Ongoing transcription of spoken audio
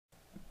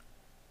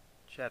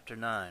Chapter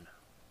 9.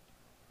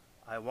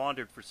 I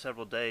wandered for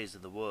several days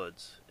in the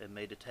woods, and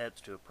made attempts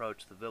to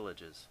approach the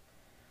villages.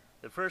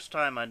 The first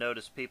time I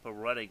noticed people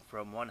running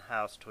from one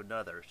house to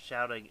another,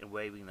 shouting and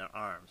waving their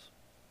arms.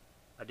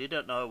 I did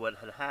not know what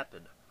had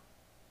happened,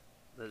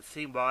 but it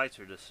seemed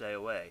wiser to stay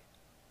away.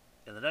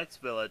 In the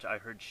next village I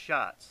heard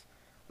shots,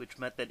 which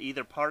meant that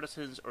either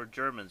partisans or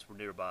Germans were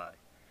nearby.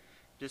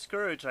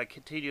 Discouraged, I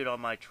continued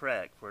on my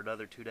trek for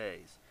another 2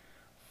 days.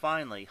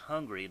 Finally,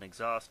 hungry and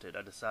exhausted,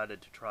 I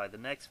decided to try the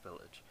next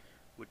village,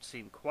 which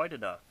seemed quite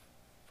enough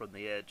from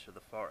the edge of the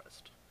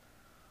forest.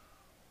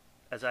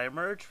 As I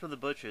emerged from the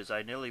bushes,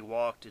 I nearly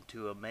walked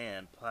into a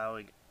man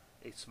plowing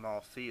a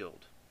small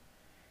field.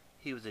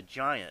 He was a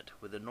giant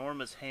with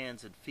enormous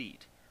hands and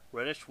feet.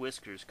 Reddish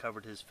whiskers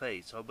covered his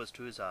face almost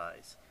to his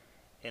eyes,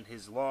 and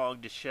his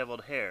long,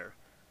 disheveled hair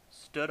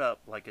stood up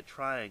like a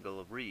triangle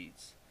of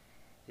reeds.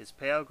 His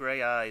pale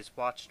gray eyes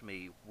watched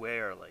me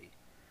warily.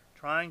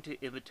 Trying to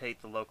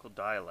imitate the local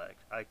dialect,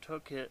 I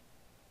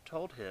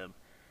told him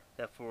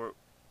that for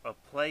a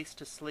place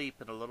to sleep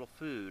and a little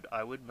food,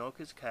 I would milk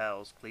his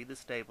cows, clean the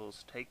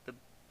stables, take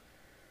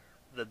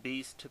the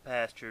beasts to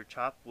pasture,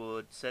 chop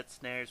wood, set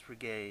snares for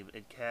game,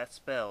 and cast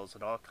spells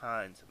and all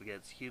kinds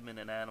against human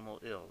and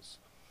animal ills.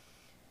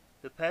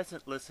 The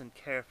peasant listened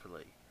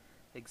carefully,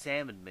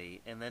 examined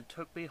me, and then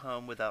took me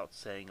home without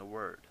saying a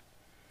word.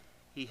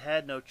 He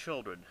had no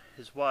children.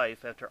 His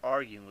wife, after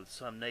arguing with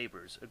some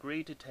neighbors,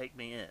 agreed to take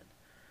me in.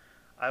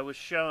 I was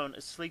shown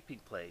a sleeping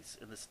place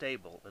in the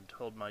stable and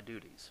told my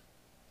duties.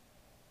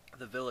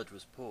 The village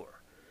was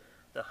poor.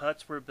 The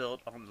huts were built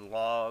on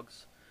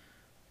logs,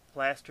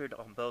 plastered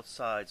on both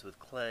sides with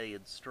clay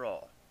and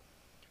straw.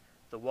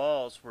 The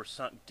walls were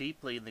sunk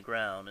deeply in the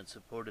ground and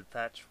supported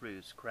thatched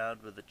roofs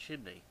crowned with a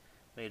chimney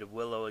made of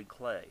willow and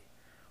clay.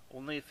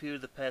 Only a few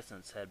of the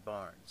peasants had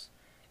barns,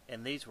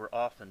 and these were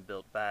often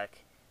built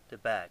back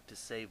to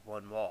save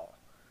one wall.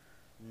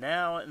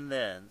 Now and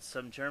then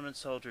some German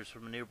soldiers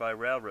from a nearby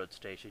railroad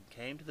station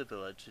came to the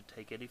village to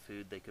take any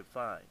food they could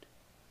find.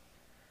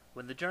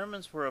 When the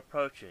Germans were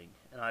approaching,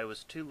 and I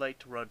was too late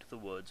to run to the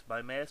woods,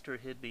 my master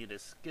hid me in a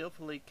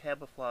skillfully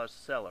camouflaged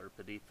cellar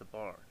beneath the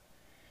barn.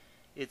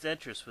 Its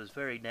entrance was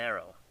very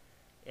narrow,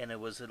 and it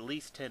was at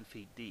least 10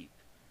 feet deep.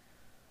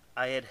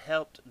 I had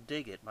helped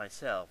dig it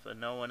myself, and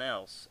no one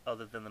else,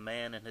 other than the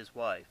man and his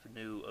wife,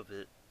 knew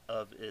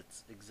of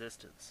its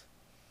existence.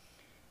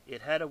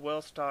 It had a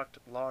well-stocked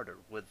larder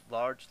with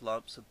large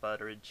lumps of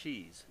butter and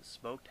cheese,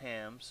 smoked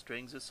ham,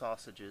 strings of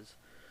sausages,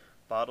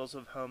 bottles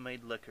of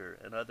homemade liquor,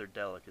 and other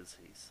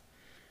delicacies.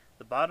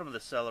 The bottom of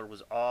the cellar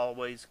was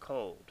always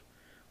cold.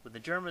 When the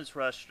Germans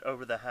rushed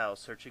over the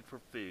house searching for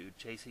food,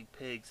 chasing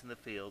pigs in the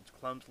fields,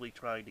 clumsily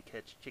trying to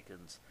catch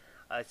chickens,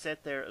 I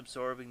sat there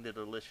absorbing the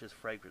delicious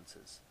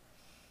fragrances.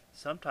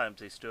 Sometimes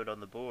they stood on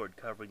the board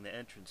covering the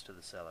entrance to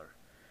the cellar.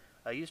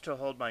 I used to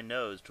hold my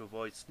nose to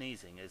avoid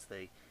sneezing as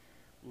they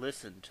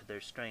listened to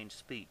their strange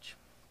speech.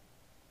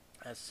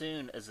 As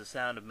soon as the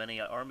sound of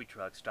many army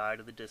trucks died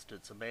in the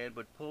distance, a man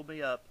would pull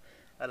me up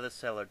out of the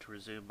cellar to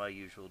resume my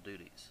usual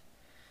duties.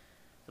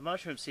 The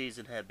mushroom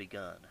season had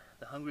begun.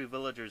 The hungry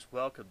villagers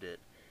welcomed it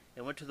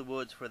and went to the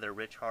woods for their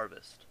rich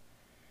harvest.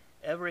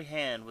 Every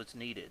hand was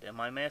needed, and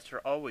my master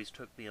always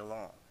took me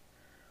along.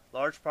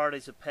 Large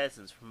parties of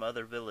peasants from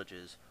other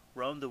villages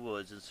roamed the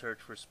woods in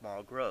search for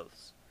small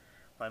growths.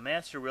 My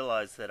master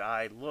realized that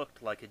I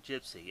looked like a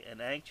gypsy,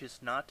 and anxious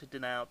not to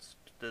denounce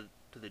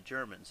to the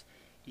Germans,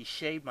 he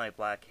shaved my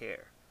black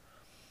hair.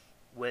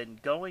 When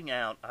going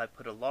out, I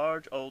put a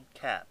large old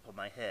cap on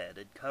my head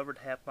and covered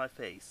half my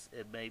face.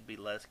 It made me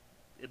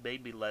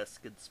less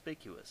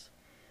conspicuous.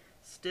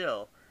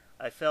 Still,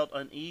 I felt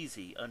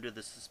uneasy under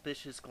the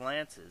suspicious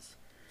glances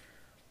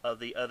of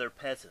the other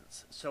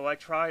peasants, so I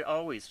tried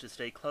always to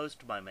stay close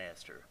to my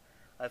master.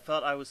 I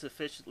felt I was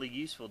sufficiently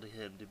useful to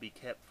him to be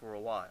kept for a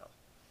while.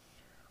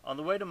 On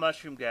the way to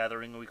mushroom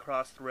gathering, we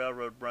crossed the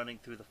railroad running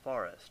through the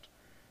forest.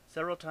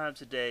 Several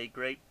times a day,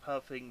 great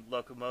puffing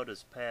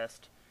locomotives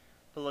passed,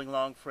 pulling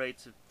long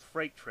freight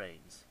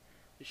trains.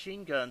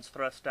 Machine guns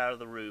thrust out of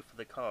the roof of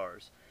the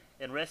cars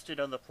and rested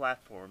on the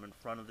platform in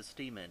front of the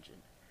steam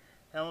engine.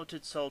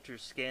 Helmeted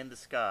soldiers scanned the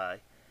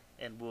sky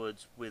and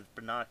woods with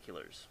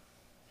binoculars.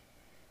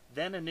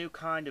 Then a new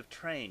kind of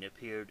train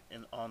appeared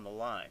on the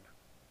line.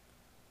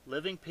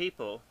 Living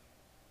people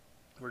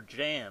were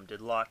jammed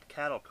in locked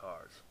cattle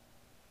cars.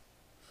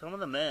 Some of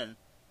the men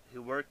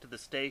who worked at the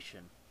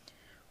station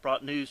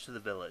brought news to the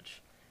village.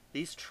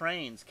 These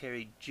trains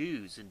carried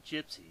Jews and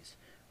gypsies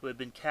who had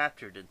been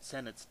captured and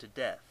sentenced to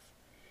death.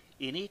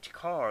 In each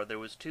car there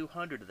was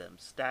 200 of them,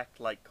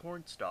 stacked like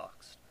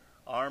cornstalks,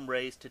 arm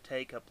raised to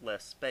take up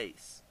less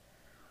space.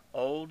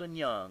 Old and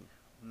young,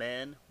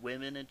 men,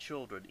 women, and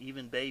children,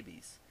 even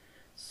babies.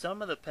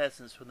 Some of the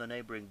peasants from the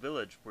neighboring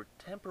village were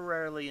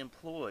temporarily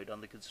employed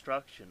on the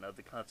construction of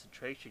the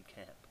concentration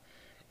camp,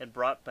 and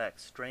brought back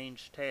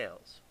strange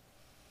tales.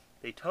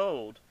 They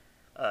told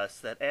us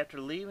that after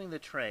leaving the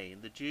train,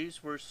 the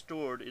Jews were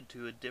stored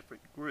into a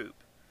different group,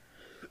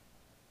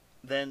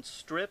 then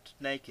stripped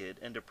naked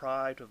and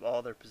deprived of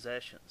all their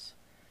possessions.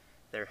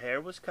 Their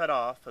hair was cut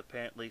off,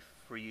 apparently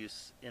for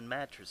use in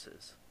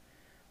mattresses.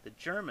 The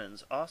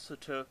Germans also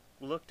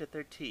looked at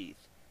their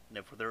teeth, and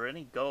if there were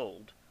any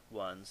gold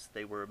ones,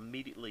 they were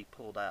immediately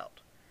pulled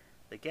out.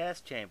 The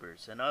gas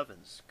chambers and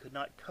ovens could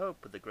not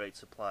cope with the great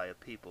supply of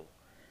people.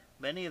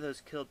 Many of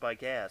those killed by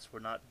gas were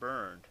not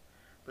burned,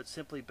 but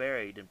simply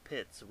buried in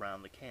pits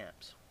around the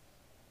camps.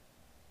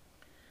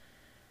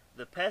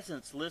 The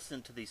peasants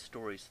listened to these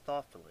stories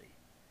thoughtfully.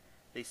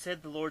 They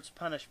said the Lord's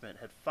punishment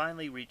had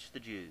finally reached the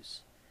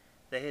Jews.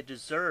 They had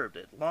deserved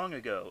it long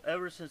ago,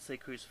 ever since they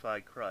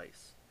crucified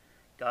Christ.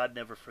 God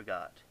never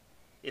forgot.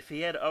 If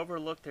he had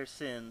overlooked their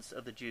sins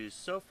of the Jews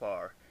so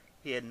far,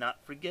 he had not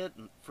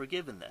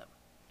forgiven them.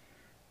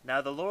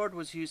 Now the Lord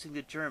was using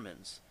the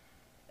Germans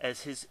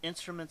as his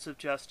instruments of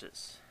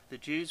justice. The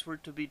Jews were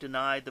to be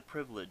denied the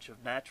privilege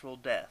of natural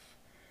death.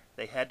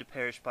 They had to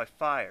perish by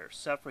fire,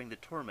 suffering the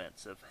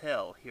torments of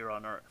hell here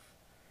on earth.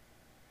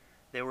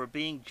 They were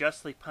being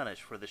justly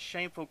punished for the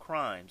shameful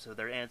crimes of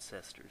their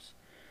ancestors,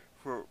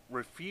 for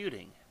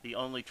refuting the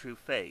only true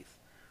faith,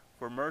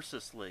 for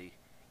mercilessly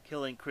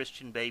killing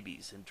Christian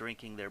babies and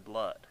drinking their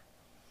blood.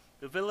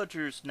 The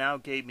villagers now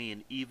gave me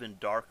an even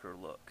darker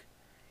look.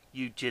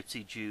 "You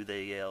gypsy Jew,"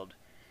 they yelled.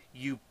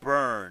 "You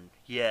burn,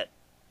 yet,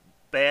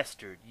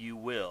 bastard, you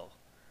will."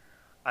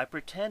 I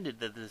pretended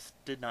that this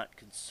did not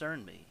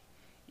concern me.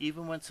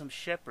 Even when some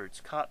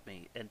shepherds caught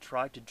me and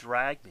tried to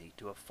drag me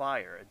to a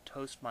fire and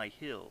toast my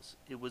heels,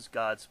 it was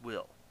God's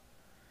will.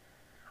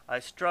 I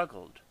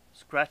struggled,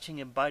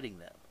 scratching and biting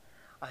them.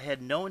 I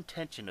had no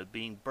intention of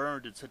being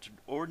burned in such an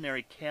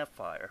ordinary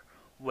campfire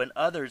when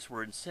others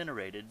were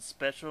incinerated in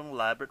special and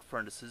elaborate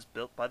furnaces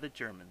built by the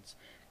Germans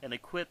and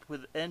equipped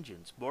with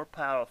engines more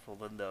powerful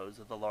than those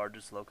of the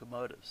largest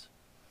locomotives.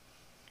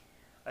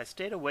 I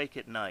stayed awake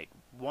at night,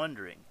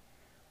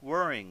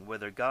 worrying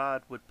whether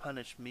God would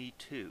punish me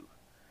too.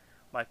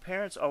 My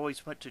parents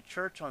always went to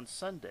church on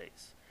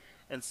Sundays,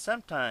 and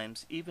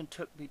sometimes even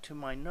took me to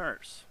my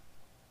nurse.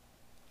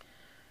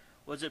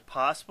 Was it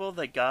possible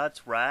that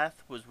God's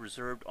wrath was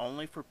reserved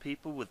only for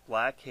people with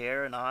black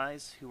hair and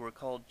eyes who were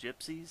called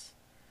gypsies?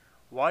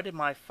 Why did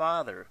my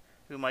father,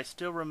 whom I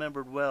still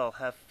remembered well,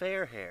 have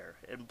fair hair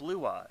and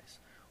blue eyes,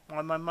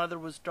 while my mother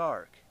was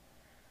dark?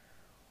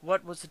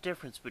 What was the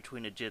difference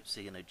between a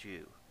gypsy and a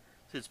Jew,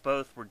 since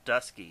both were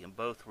dusky and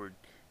both were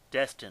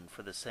destined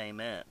for the same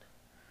end?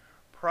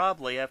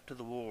 Probably after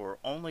the war,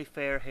 only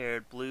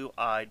fair-haired,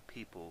 blue-eyed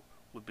people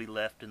would be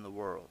left in the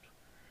world.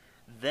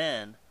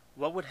 Then,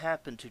 what would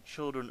happen to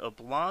children of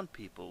blonde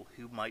people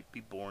who might be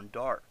born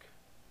dark?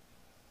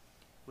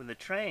 When the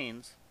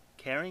trains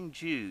carrying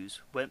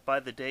Jews went by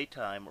the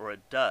daytime or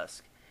at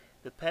dusk,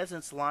 the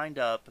peasants lined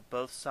up at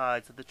both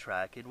sides of the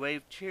track and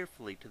waved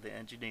cheerfully to the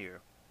engineer,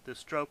 the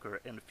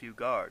stoker, and a few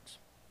guards.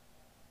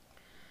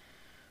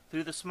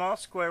 Through the small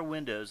square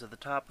windows at the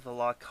top of the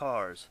locked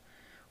cars,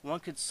 one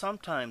could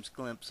sometimes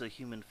glimpse a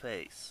human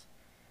face.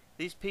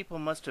 These people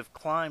must have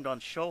climbed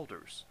on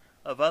shoulders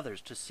of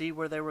others to see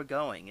where they were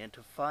going and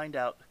to find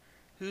out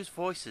whose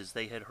voices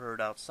they had heard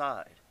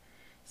outside.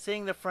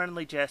 Seeing the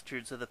friendly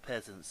gestures of the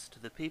peasants to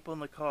the people in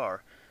the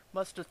car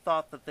must have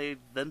thought that they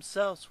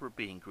themselves were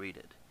being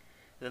greeted.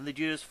 Then the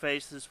Jews'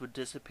 faces would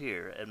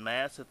disappear, and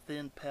mass of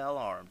thin, pale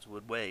arms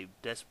would wave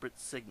desperate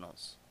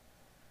signals.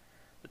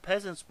 The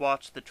peasants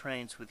watched the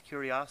trains with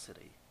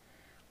curiosity,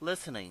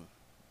 listening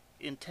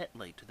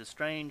intently to the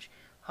strange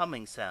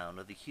humming sound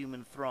of the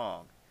human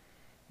throng.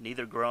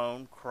 Neither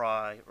groan,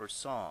 cry, or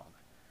song.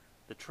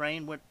 The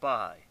train went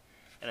by,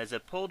 and as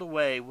it pulled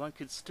away, one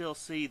could still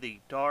see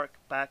the dark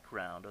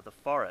background of the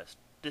forest,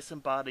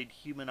 disembodied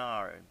human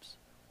arms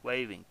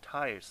waving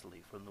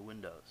tirelessly from the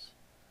windows.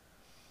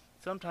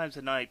 Sometimes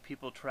at night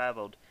people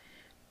traveled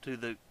to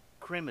the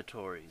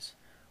crematories,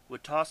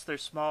 would toss their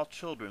small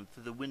children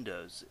through the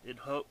windows in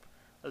hope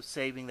of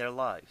saving their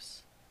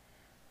lives.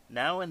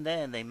 Now and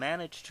then they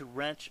managed to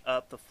wrench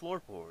up the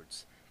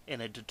floorboards,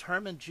 and a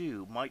determined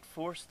Jew might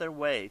force their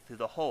way through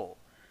the hole,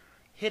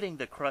 hitting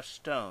the crushed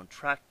stone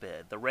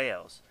trackbed, the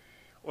rails,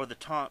 or the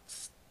taut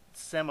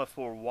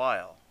semaphore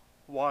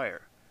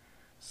wire.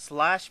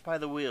 Slashed by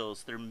the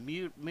wheels, their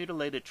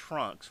mutilated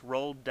trunks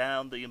rolled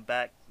down the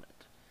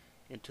embankment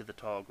into the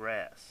tall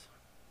grass.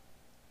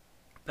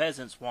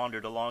 Peasants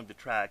wandered along the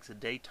tracks at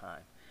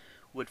daytime,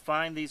 would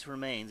find these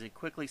remains and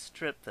quickly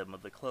strip them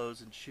of the clothes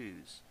and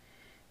shoes.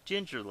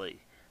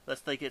 Gingerly,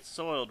 lest they get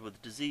soiled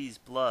with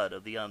diseased blood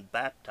of the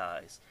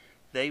unbaptized,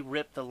 they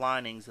ripped the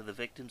linings of the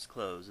victims'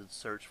 clothes and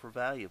searched for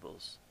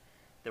valuables.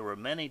 There were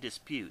many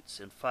disputes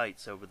and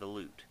fights over the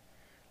loot.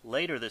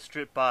 Later, the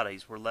stripped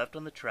bodies were left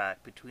on the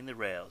track between the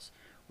rails,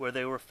 where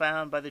they were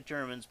found by the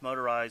Germans'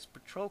 motorized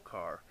patrol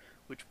car,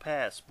 which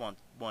passed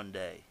one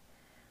day.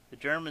 The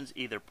Germans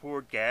either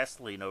poured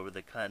gasoline over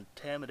the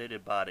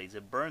contaminated bodies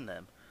and burned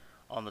them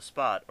on the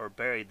spot or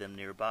buried them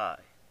nearby.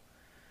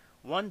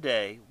 One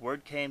day,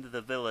 word came to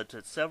the village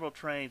that several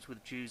trains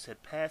with Jews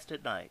had passed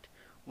at night,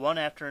 one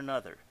after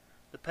another.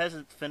 The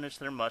peasants finished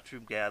their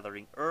mushroom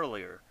gathering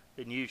earlier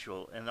than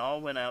usual and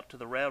all went out to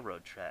the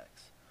railroad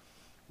tracks.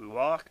 We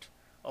walked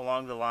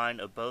along the line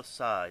of both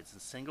sides in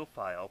single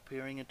file,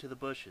 peering into the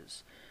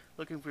bushes,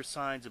 looking for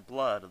signs of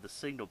blood of the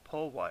signal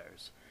pole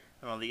wires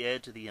and on the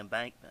edge of the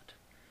embankment.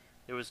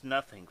 There was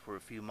nothing for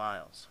a few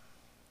miles.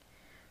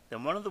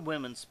 Then one of the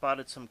women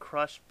spotted some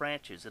crushed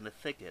branches in a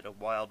thicket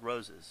of wild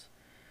roses.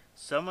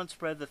 Someone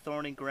spread the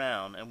thorny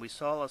ground, and we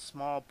saw a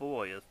small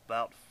boy of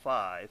about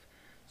 5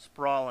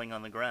 sprawling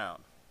on the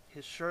ground.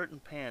 His shirt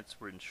and pants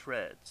were in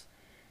shreds.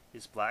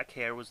 His black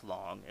hair was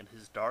long, and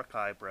his dark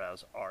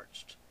eyebrows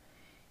arched.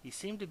 He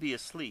seemed to be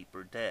asleep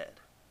or dead.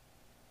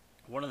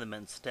 One of the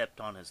men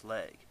stepped on his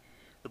leg.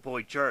 The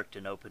boy jerked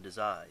and opened his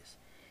eyes.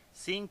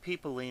 Seeing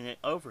people leaning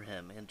over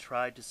him, and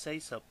tried to say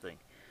something,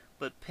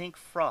 but pink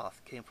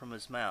froth came from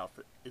his mouth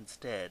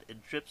instead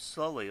and dripped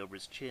slowly over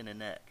his chin and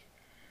neck.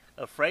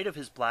 Afraid of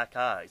his black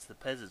eyes, the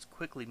peasants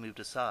quickly moved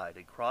aside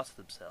and crossed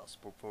themselves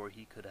before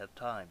he could have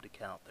time to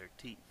count their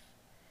teeth.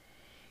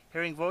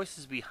 Hearing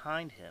voices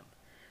behind him,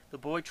 the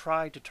boy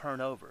tried to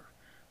turn over,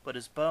 but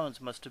his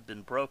bones must have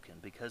been broken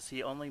because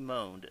he only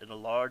moaned and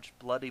large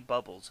bloody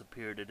bubbles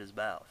appeared at his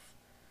mouth.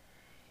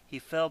 He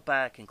fell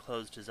back and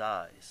closed his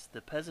eyes.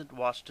 The peasant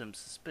watched him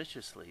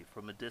suspiciously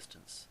from a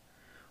distance.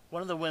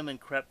 One of the women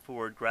crept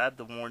forward, grabbed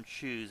the worn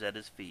shoes at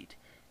his feet,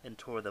 and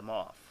tore them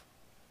off.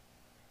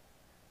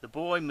 The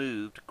boy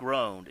moved,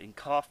 groaned, and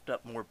coughed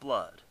up more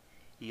blood.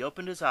 He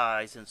opened his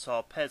eyes and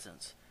saw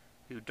peasants,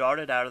 who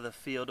darted out of the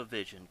field of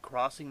vision,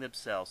 crossing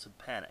themselves in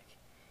panic.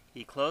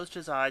 He closed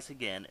his eyes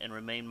again and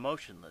remained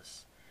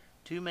motionless.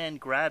 2 men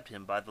grabbed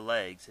him by the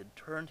legs and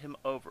turned him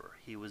over.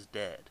 He was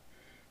dead.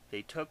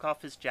 They took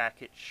off his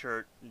jacket,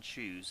 shirt, and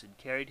shoes and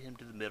carried him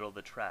to the middle of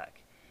the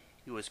track.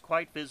 He was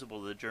quite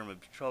visible to the German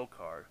patrol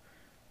car.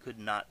 Could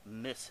not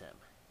miss him.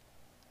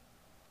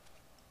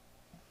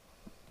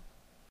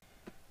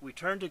 We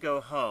turned to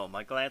go home.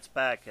 I glanced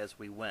back as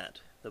we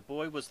went. The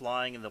boy was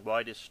lying in the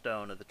whitish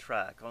stone of the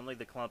track. Only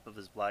the clump of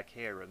his black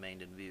hair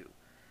remained in view.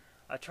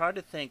 I tried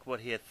to think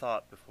what he had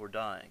thought before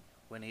dying.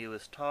 When he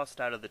was tossed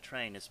out of the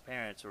train, his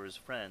parents or his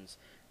friends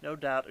no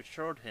doubt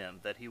assured him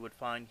that he would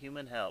find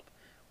human help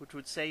which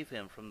would save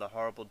him from the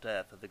horrible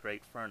death of the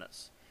great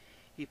furnace.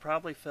 He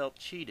probably felt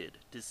cheated,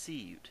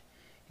 deceived.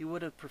 He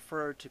would have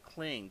preferred to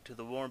cling to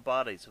the warm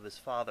bodies of his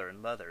father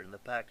and mother in the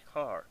packed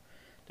car,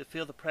 to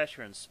feel the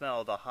pressure and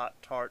smell the hot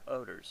tart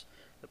odors,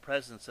 the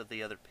presence of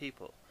the other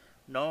people,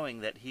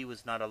 knowing that he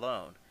was not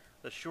alone,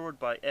 assured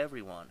by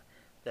everyone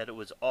that it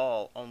was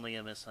all only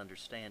a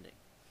misunderstanding.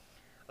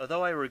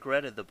 Although I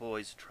regretted the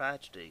boy's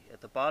tragedy,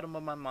 at the bottom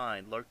of my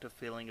mind lurked a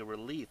feeling of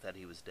relief that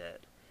he was dead.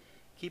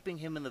 Keeping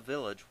him in the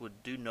village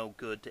would do no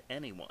good to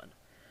anyone,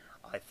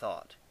 I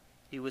thought.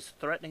 He was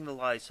threatening the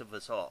lives of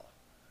us all.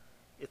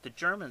 If the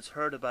Germans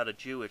heard about a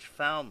Jewish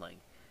foundling,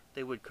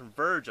 they would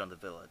converge on the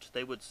village.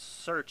 They would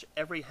search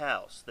every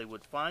house. They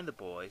would find the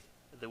boy.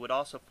 They would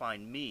also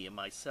find me in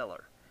my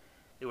cellar.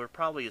 They would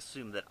probably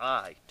assume that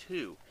I,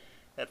 too,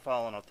 had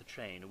fallen off the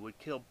train and would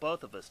kill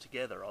both of us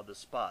together on the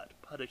spot,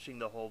 punishing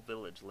the whole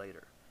village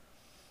later.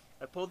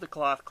 I pulled the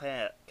cloth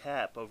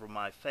cap over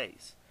my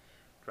face,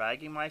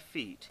 dragging my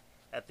feet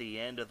at the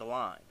end of the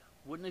line.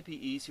 Wouldn't it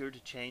be easier to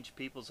change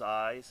people's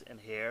eyes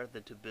and hair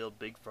than to build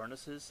big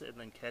furnaces and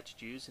then catch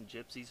Jews and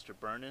gypsies to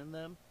burn in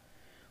them?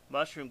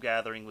 Mushroom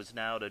gathering was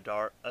now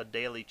a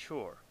daily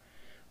chore.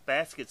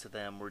 Baskets of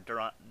them were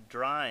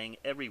drying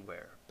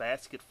everywhere.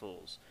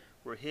 Basketfuls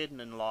were hidden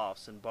in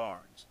lofts and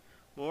barns.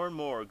 More and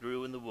more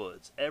grew in the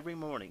woods. Every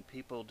morning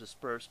people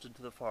dispersed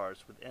into the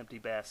forest with empty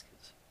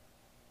baskets.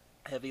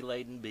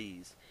 Heavy-laden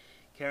bees,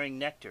 carrying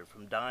nectar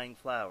from dying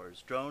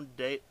flowers, droned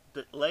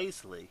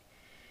lazily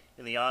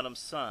in the autumn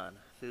sun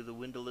through the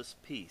windowless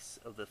peace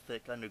of the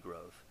thick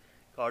undergrowth,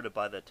 guarded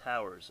by the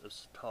towers of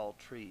tall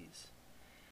trees.